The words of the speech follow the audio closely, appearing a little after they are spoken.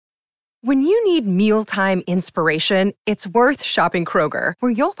When you need mealtime inspiration, it's worth shopping Kroger,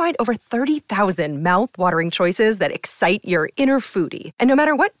 where you'll find over 30,000 mouth-watering choices that excite your inner foodie. And no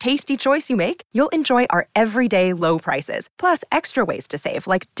matter what tasty choice you make, you'll enjoy our everyday low prices, plus extra ways to save,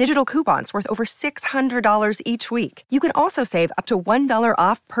 like digital coupons worth over $600 each week. You can also save up to $1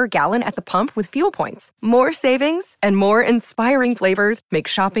 off per gallon at the pump with fuel points. More savings and more inspiring flavors make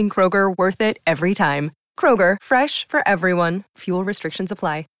shopping Kroger worth it every time. Kroger, fresh for everyone. Fuel restrictions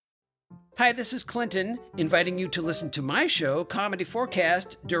apply. Hi, this is Clinton, inviting you to listen to my show, Comedy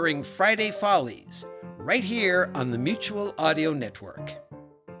Forecast, during Friday Follies, right here on the Mutual Audio Network.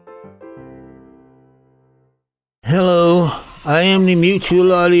 Hello, I am the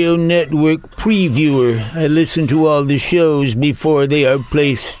Mutual Audio Network previewer. I listen to all the shows before they are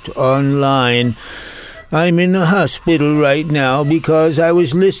placed online. I'm in the hospital right now because I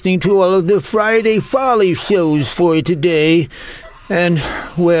was listening to all of the Friday Folly shows for today, and,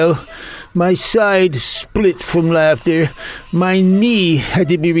 well, my side split from laughter. My knee had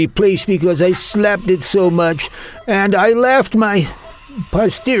to be replaced because I slapped it so much, and I laughed my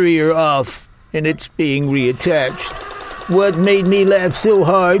posterior off, and it's being reattached. What made me laugh so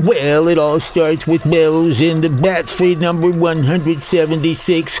hard? Well, it all starts with Bells in the Batfrey number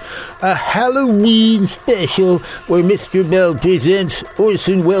 176, a Halloween special where Mr. Bell presents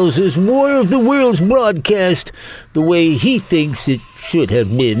Orson Welles' War of the Worlds broadcast the way he thinks it should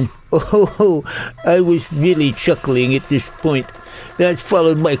have been. Oh, I was really chuckling at this point. That's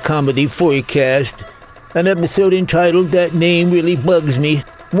followed by Comedy Forecast, an episode entitled That Name Really Bugs Me.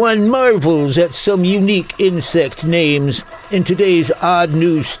 One marvels at some unique insect names. In today's odd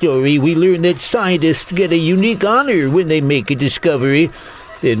news story, we learn that scientists get a unique honor when they make a discovery.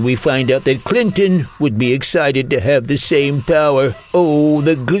 Then we find out that Clinton would be excited to have the same power. Oh,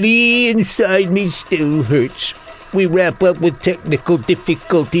 the glee inside me still hurts. We wrap up with Technical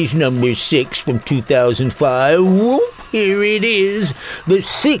Difficulties number 6 from 2005. Whoop, here it is, the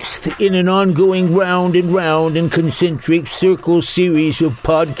 6th in an ongoing round and concentric circle series of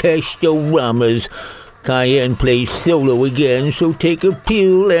podcast-o-ramas. Cayenne plays solo again, so take a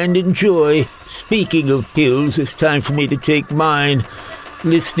pill and enjoy. Speaking of pills, it's time for me to take mine.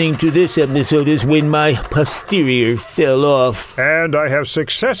 Listening to this episode is when my posterior fell off. And I have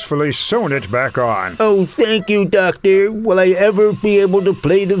successfully sewn it back on. Oh, thank you, Doctor. Will I ever be able to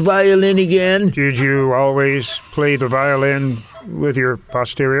play the violin again? Did you always play the violin with your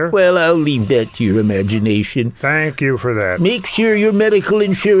posterior? Well, I'll leave that to your imagination. Thank you for that. Make sure your medical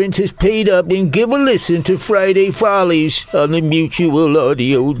insurance is paid up and give a listen to Friday Follies on the Mutual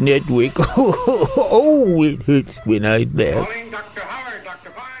Audio Network. Oh, it hurts when I laugh.